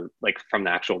from the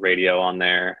actual radio on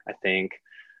there, I think.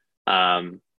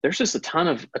 There's just a ton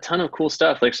of cool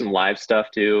stuff, like some live stuff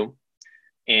too.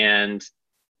 And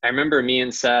I remember me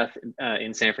and Seth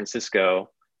in San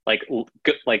Francisco, like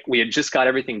we had just got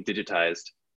everything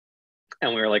digitized,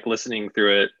 and we were like listening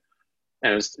through it,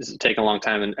 and it was taking a long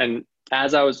time. And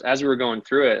as we were going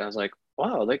through it, I was like,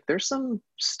 wow, like there's some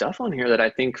stuff on here that I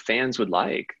think fans would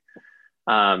like.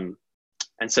 And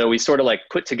so we sort of like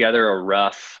put together a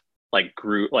rough like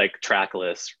group, like track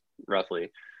list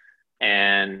roughly,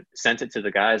 and sent it to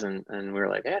the guys. And we were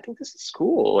like, hey, I think this is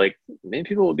cool. Like maybe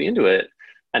people will be into it.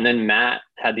 And then Matt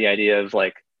had the idea of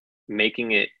like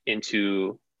making it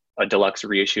into a deluxe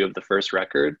reissue of the first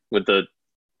record, with the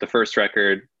first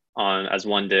record on as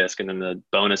one disc, and then the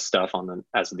bonus stuff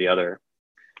as the other.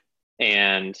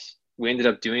 And we ended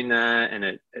up doing that, and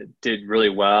it did really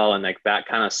well. And like that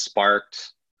kind of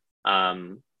sparked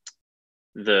the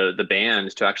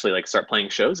band to actually like start playing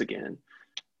shows again.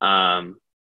 And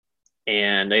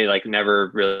they like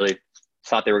never really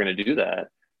thought they were going to do that.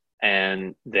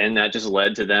 And then that just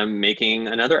led to them making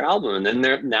another album, and then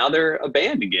they're a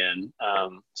band again.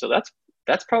 So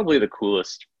that's probably the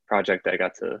coolest project I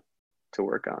got to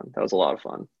work on. That was a lot of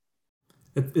fun.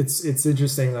 It's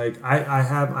interesting. Like I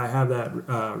have that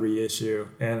reissue,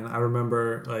 and I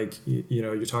remember like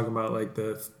you're talking about like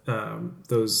the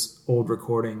those old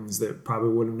recordings that probably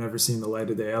would have never seen the light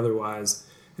of day otherwise.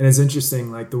 And it's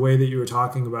interesting, like the way that you were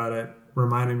talking about it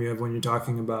reminded me of when you're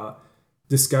talking about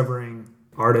discovering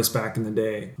artists back in the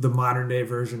day, the modern day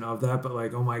version of that. But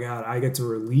like, oh my God, I get to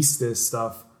release this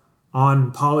stuff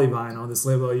on Polyvinyl, this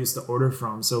label I used to order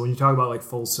from. So when you talk about like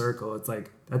full circle, it's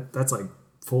like that's like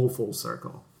full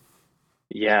circle.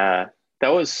 Yeah, that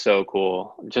was so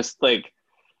cool. Just like,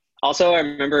 also I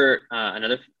remember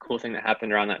another cool thing that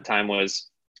happened around that time was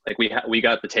like we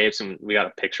got the tapes and we got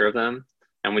a picture of them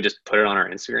and we just put it on our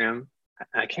Instagram.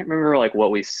 I can't remember like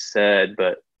what we said,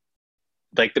 but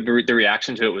like the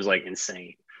reaction to it was like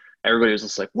insane. Everybody was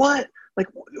just like, "What? Like,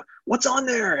 what's on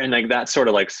there?" And like that sort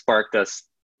of like sparked us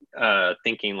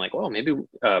thinking like, "Well, maybe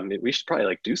we should probably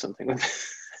like do something with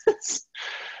this."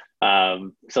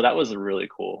 So that was really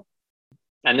cool.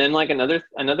 And then like another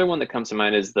one that comes to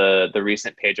mind is the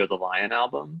recent Pedro the Lion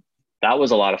album. That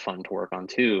was a lot of fun to work on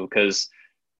too, because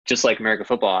just like American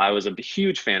football, I was a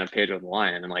huge fan of Pedro the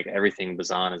Lion and like everything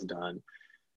Bazan has done.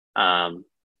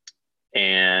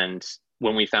 And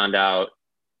when we found out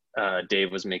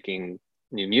Dave was making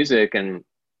new music, and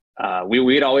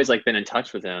we'd always like been in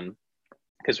touch with him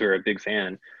because we were a big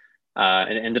fan.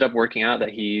 And it ended up working out that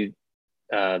he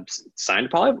signed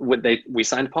we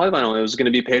signed Polyvinyl. It was going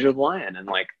to be Pedro the Lion, and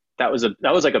like that was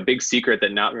like a big secret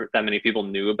that not that many people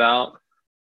knew about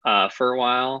for a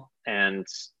while. And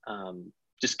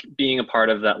just being a part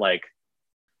of that, like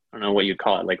I don't know what you'd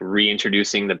call it, like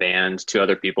reintroducing the band to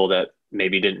other people that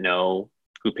maybe didn't know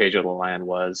who Pedro the Lion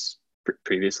was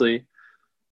previously.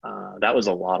 That was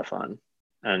a lot of fun,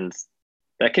 and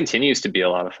that continues to be a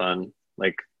lot of fun.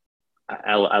 Like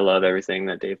I love everything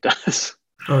that Dave does.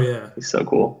 Oh yeah, he's so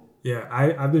cool. Yeah,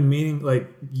 I've been meaning, like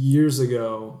years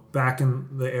ago, back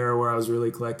in the era where I was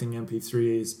really collecting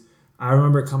MP3s, I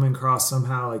remember coming across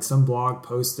somehow like some blog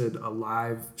posted a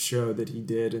live show that he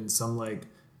did in some like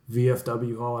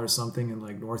VFW hall or something in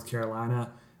like North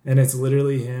Carolina, and it's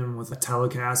literally him with a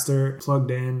Telecaster plugged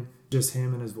in, just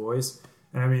him and his voice.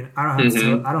 And I mean, I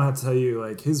don't have to tell you,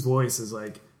 like his voice is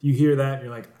like, you hear that and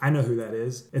you're like, I know who that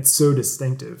is. It's so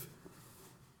distinctive.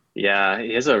 Yeah,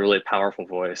 he has a really powerful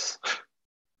voice.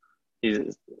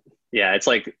 It's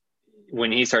like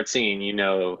when he starts singing, you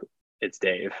know it's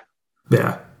Dave.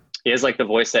 Yeah. He has like the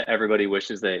voice that everybody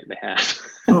wishes they had.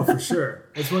 Oh, for sure.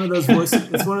 It's one of those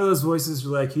voices. It's one of those voices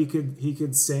where like he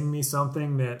could sing me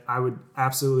something that I would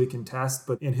absolutely contest,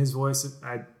 but in his voice,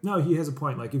 he has a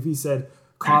point. Like if he said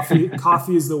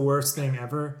coffee is the worst thing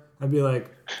ever, I'd be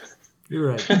like, you're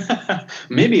right.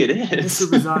 Maybe it is. Mr.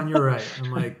 Bazan, you're right.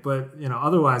 I'm like, but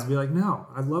otherwise be like, no,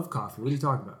 I love coffee. What are you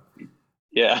talking about?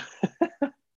 Yeah.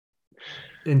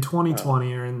 In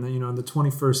 2020 or in the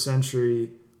 21st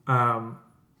century,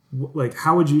 like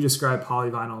how would you describe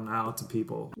Polyvinyl now to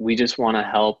people? We just want to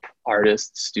help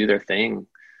artists do their thing.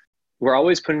 We're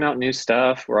always putting out new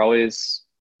stuff. We're always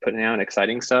putting out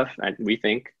exciting stuff, we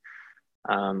think.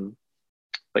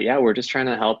 But yeah, we're just trying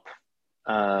to help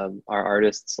our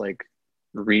artists like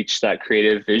reach that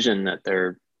creative vision that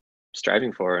they're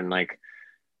striving for, and like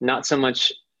not so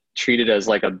much treated as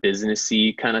like a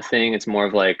businessy kind of thing. It's more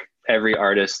of like every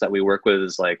artist that we work with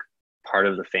is like part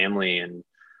of the family, and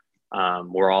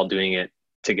we're all doing it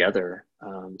together.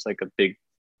 It's like a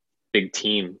big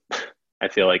team. I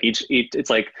feel like each it's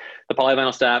like the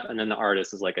Polyvinyl staff and then the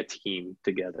artist is like a team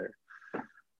together.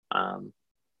 So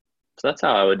that's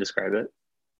how I would describe it.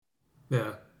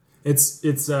 Yeah, it's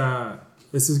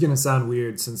this is going to sound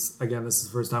weird since, again, this is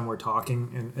the first time we're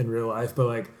talking in real life, but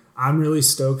like, I'm really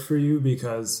stoked for you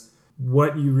because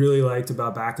what you really liked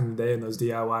about back in the day in those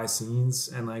DIY scenes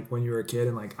and like when you were a kid,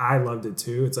 and like, I loved it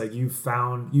too. It's like you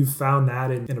found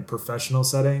that in a professional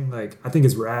setting. Like, I think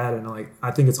it's rad. And like,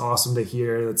 I think it's awesome to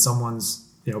hear that someone's,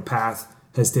 path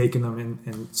has taken them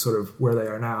in sort of where they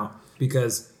are now,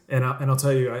 because, and I'll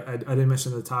tell you, I didn't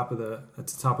mention at the top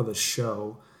of the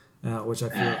show, which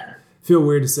I feel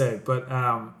weird to say, but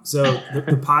so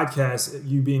the podcast,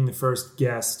 you being the first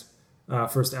guest,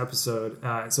 first episode,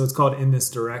 so it's called In This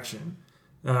Direction.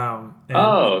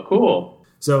 Cool.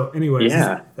 So anyways,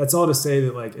 that's all to say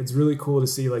that like it's really cool to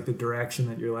see like the direction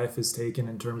that your life has taken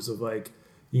in terms of like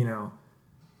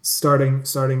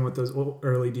starting with those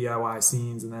early DIY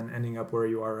scenes and then ending up where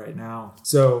you are right now.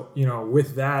 So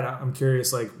with that, I'm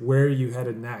curious, like, where are you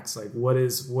headed next? Like what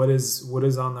is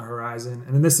on the horizon?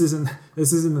 And then this isn't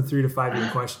the 3 to 5 year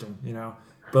question,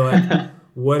 But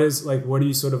like, what are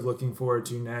you sort of looking forward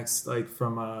to next? Like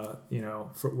from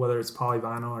whether it's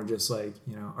Polyvinyl or just like,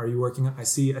 are you working on, I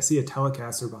see a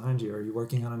Telecaster behind you. Are you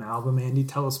working on an album, Andy?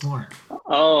 Tell us more.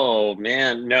 Oh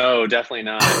man, no, definitely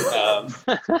not.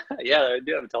 Yeah, I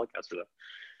do have a Telecaster though.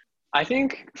 I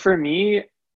think for me,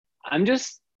 I'm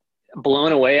just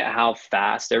blown away at how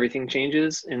fast everything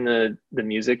changes in the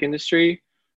music industry.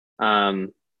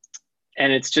 Um,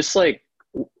 and it's just like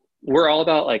we're all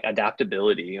about like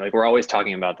adaptability. Like we're always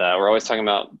talking about that. We're always talking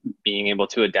about being able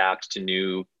to adapt to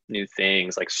new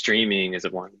things. Like streaming is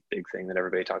one big thing that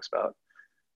everybody talks about.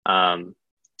 Um,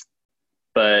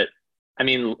 but I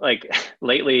mean, like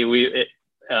lately,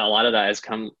 a lot of that has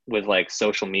come with like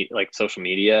social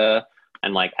media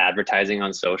and like advertising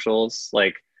on socials.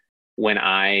 Like when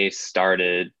I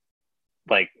started,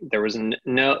 like there was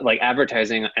no like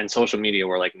advertising and social media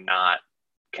were like not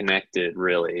connected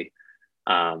really.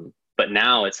 But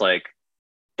now it's like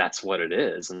that's what it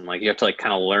is, and like you have to like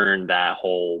kind of learn that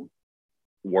whole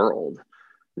world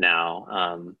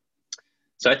now.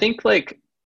 So I think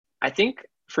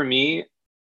for me,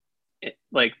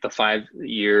 like the 5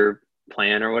 year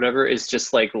plan or whatever is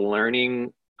just like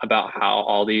learning about how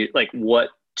all the like what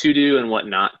to do and what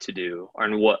not to do,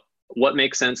 and what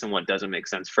makes sense and what doesn't make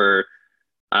sense for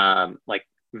like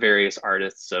various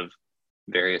artists of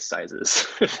various sizes,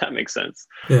 if that makes sense.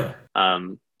 Yeah.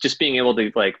 Just being able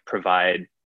to like provide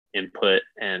input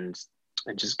and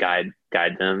just guide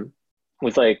them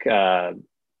with like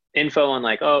info on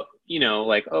like, oh,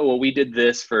 like, oh, well, we did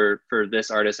this for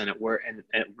this artist and it worked, and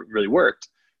it really worked.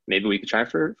 Maybe we could try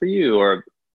for you, or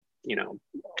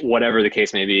whatever the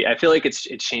case may be. I feel like it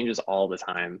changes all the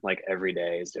time. Like every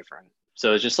day is different.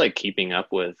 So it's just like keeping up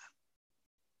with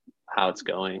how it's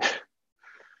going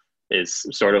is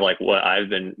sort of like what I've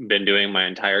been doing my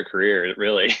entire career,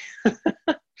 really.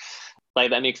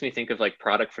 Like that makes me think of like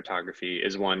product photography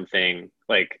is one thing.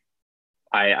 Like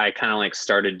I kind of like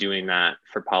started doing that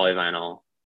for Polyvinyl.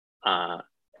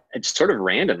 It's sort of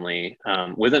randomly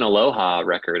with an Aloha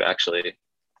record, actually.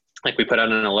 Like we put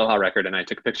out an Aloha record and I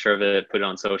took a picture of it, put it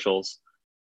on socials,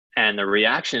 and the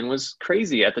reaction was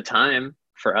crazy at the time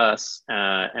for us.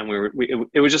 And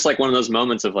it was just like one of those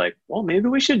moments of like, well, maybe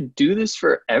we should do this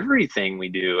for everything we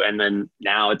do. And then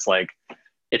now it's like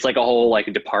a whole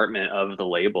like department of the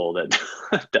label that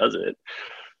does it.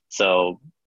 So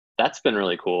that's been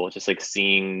really cool. Just like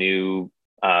seeing new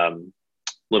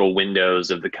little windows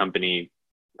of the company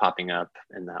popping up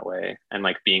in that way, and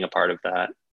like being a part of that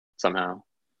somehow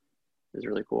is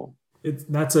really cool. It's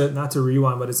not to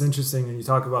rewind, but it's interesting. And you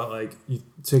talk about like you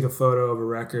take a photo of a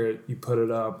record, you put it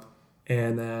up,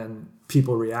 and then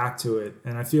people react to it.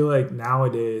 And I feel like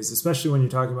nowadays, especially when you're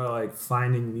talking about like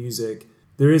finding music,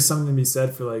 there is something to be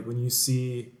said for like when you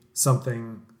see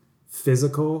something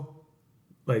physical,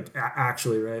 like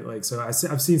actually, right? Like, so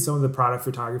I've seen some of the product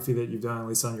photography that you've done, at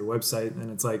least on your website,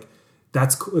 and it's like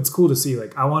it's cool to see.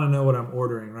 Like, I want to know what I'm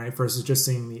ordering, right? Versus just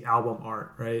seeing the album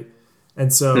art, right?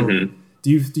 And so, Mm-hmm.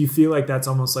 do you feel like that's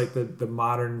almost like the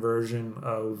modern version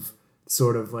of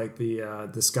sort of like the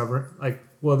discover, like,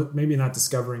 well, maybe not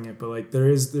discovering it, but like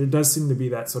there does seem to be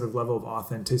that sort of level of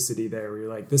authenticity there, where you're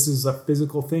like, this is a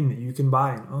physical thing that you can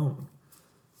buy and own.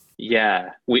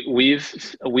 Yeah, we've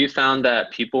found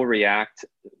that people react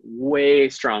way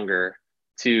stronger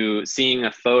to seeing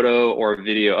a photo or a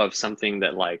video of something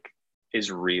that like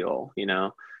is real,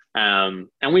 and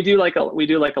we do like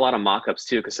a lot of mock-ups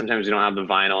too, because sometimes we don't have the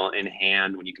vinyl in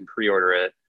hand when you can pre-order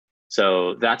it.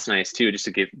 So that's nice too, just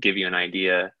to give you an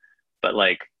idea. But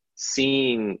like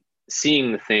seeing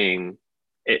the thing,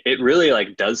 it really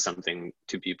like does something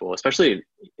to people, especially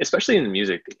in the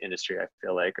music industry, I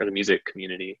feel like, or the music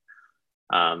community.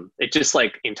 It just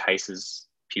like entices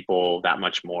people that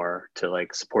much more to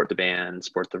like support the band,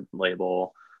 support the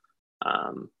label.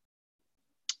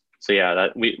 So yeah,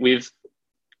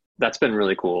 that's been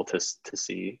really cool to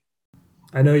see.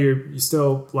 I know you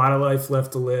still a lot of life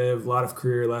left to live, a lot of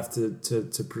career left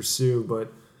to pursue,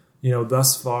 but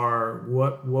thus far,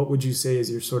 what would you say is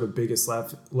your sort of biggest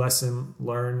lesson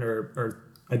learned, or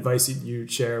advice you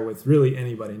share with really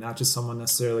anybody, not just someone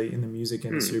necessarily in the music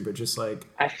industry, but just like,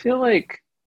 I feel like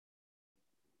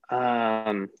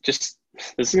just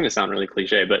this is going to sound really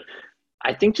cliche, but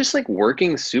I think just like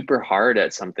working super hard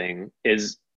at something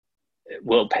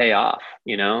will pay off,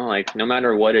 like no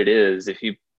matter what it is, if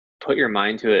you put your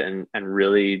mind to it and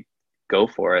really go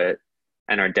for it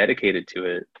and are dedicated to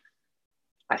it,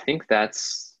 I think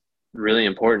that's really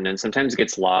important. And sometimes it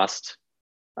gets lost,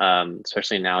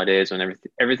 especially nowadays when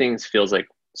everything feels like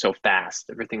so fast.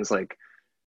 Everything's like,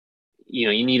 you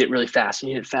need it really fast. You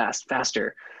need it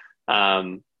faster.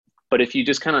 But if you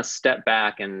just kind of step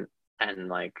back and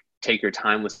like take your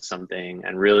time with something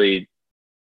and really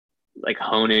like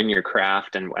hone in your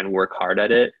craft and work hard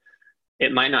at it,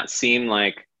 it might not seem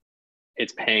like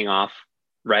it's paying off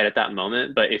right at that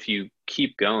moment, but if you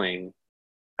keep going,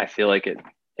 I feel like it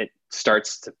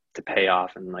starts to pay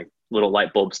off, and like little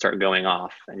light bulbs start going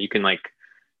off, and you can like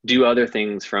do other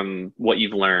things from what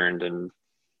you've learned. And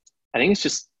I think it's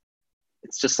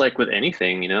just like with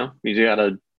anything, you know, you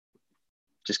gotta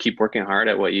just keep working hard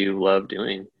at what you love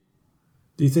doing.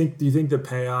 Do you think the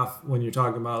payoff when you're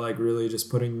talking about like really just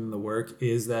putting in the work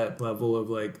is that level of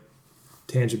like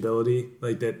tangibility,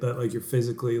 like that like you're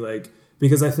physically like,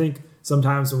 because I think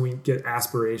sometimes when we get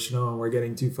aspirational and we're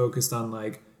getting too focused on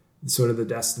like sort of the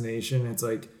destination, it's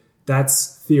like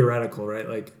that's theoretical, right?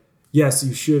 Like, yes,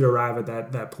 you should arrive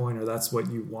at that point, or that's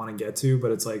what you want to get to,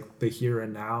 but it's like the here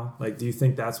and now. Like, do you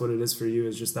think that's what it is for you,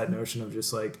 is just that notion of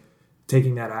just like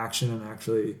taking that action and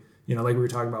actually, you know, like we were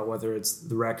talking about, whether it's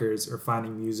the records or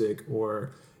finding music,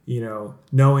 or, you know,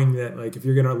 knowing that like if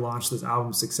you're going to launch this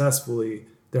album successfully,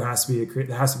 there has to be a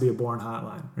Born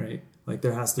hotline, right? Like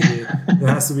there has to be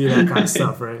that kind of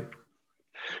stuff, right?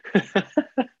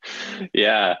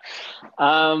 Yeah.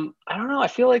 I don't know. I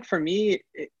feel like for me,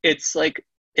 it's like,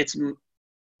 it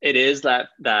is that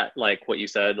like what you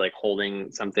said, like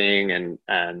holding something and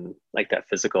like that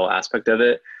physical aspect of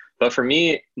it. But for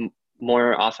me,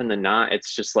 more often than not,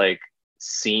 it's just like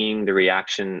seeing the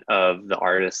reaction of the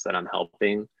artists that I'm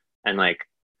helping, and like,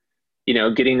 you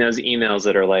know, getting those emails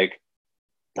that are like,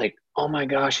 oh my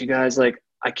gosh, you guys, like,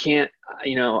 I can't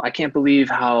believe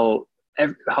how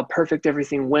perfect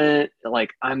everything went.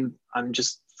 Like, I'm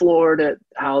just floored at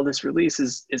how this release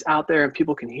is out there and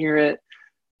people can hear it.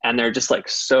 And they're just like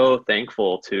so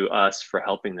thankful to us for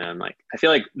helping them. Like, I feel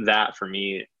like that for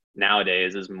me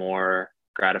nowadays is more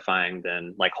gratifying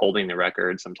than like holding the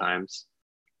record sometimes.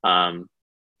 Or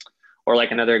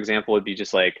like another example would be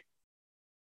just like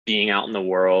being out in the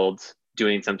world,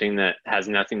 doing something that has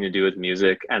nothing to do with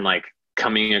music, and like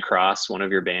coming across one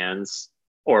of your bands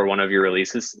or one of your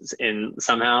releases in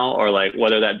somehow, or like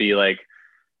whether that be like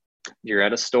you're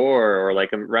at a store or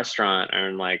like a restaurant,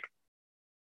 and like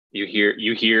you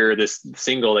hear this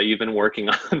single that you've been working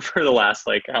on for the last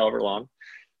like however long,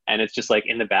 and it's just like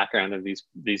in the background of these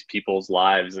people's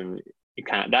lives. And you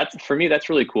kind of, that's, for me, that's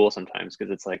really cool sometimes,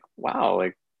 because it's like, wow,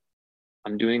 like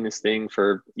I'm doing this thing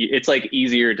for, it's like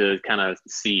easier to kind of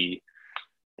see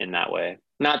in that way.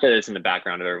 Not that it's in the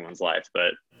background of everyone's life,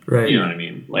 but right, you know what I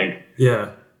mean? Like,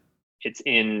 yeah, it's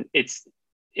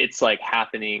like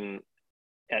happening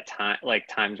at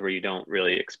times where you don't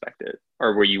really expect it,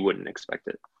 or where you wouldn't expect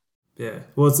it. Yeah.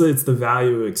 Well, it's the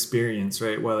value of experience,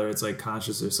 right? Whether it's like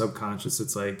conscious or subconscious,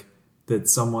 it's like that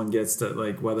someone gets to,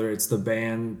 like, whether it's the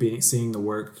band seeing the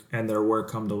work and their work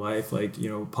come to life, like, you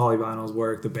know, Polyvinyl's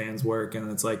work, the band's work,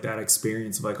 and it's like that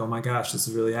experience of like, oh my gosh, this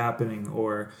is really happening.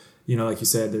 Or, you know, like you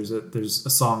said, there's a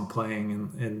song playing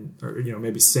and or, you know,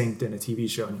 maybe synced in a TV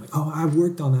show, and you're like, oh, I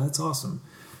worked on that. That's awesome.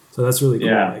 So that's really cool.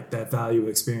 Yeah. Like that value of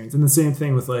experience. And the same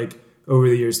thing with like over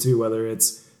the years too, whether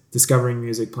it's discovering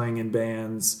music, playing in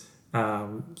bands,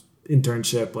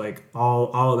 internship, like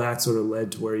all of that sort of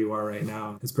led to where you are right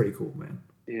now. It's pretty cool, man.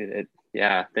 Dude,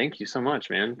 yeah. Thank you so much,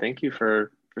 man. Thank you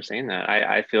for saying that.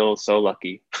 I feel so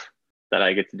lucky that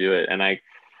I get to do it. And I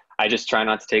just try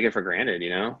not to take it for granted, you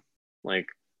know, like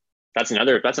that's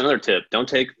another tip. Don't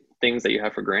take things that you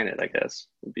have for granted, I guess,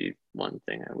 would be one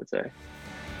thing I would say.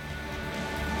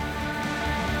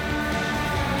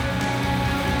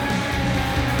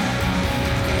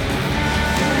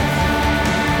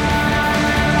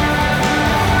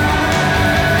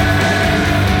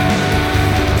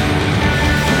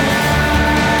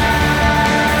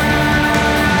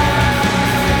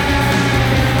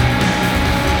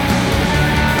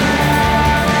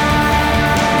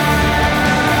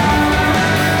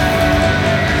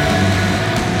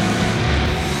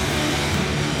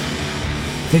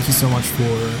 Thank you so much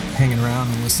for hanging around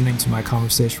and listening to my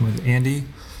conversation with Andy. It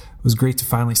was great to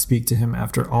finally speak to him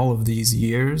after all of these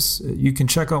years. You can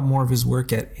check out more of his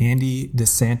work at Andy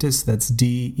DeSantis, that's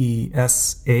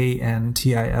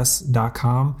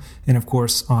DESANTIS.com, and of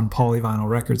course on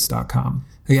polyvinylrecords.com.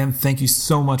 Again, thank you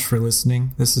so much for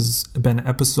listening. This has been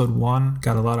episode 1.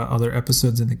 Got a lot of other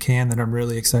episodes in the can that I'm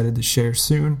really excited to share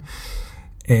soon.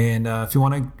 And if you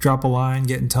want to drop a line,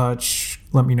 get in touch,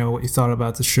 let me know what you thought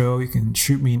about the show. You can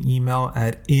shoot me an email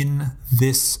at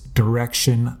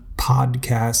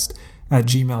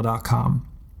inthisdirectionpodcast@gmail.com.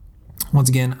 Once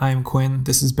again, I am Quinn.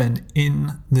 This has been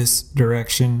In This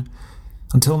Direction.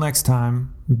 Until next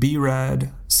time, be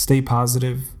rad, stay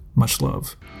positive, much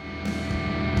love.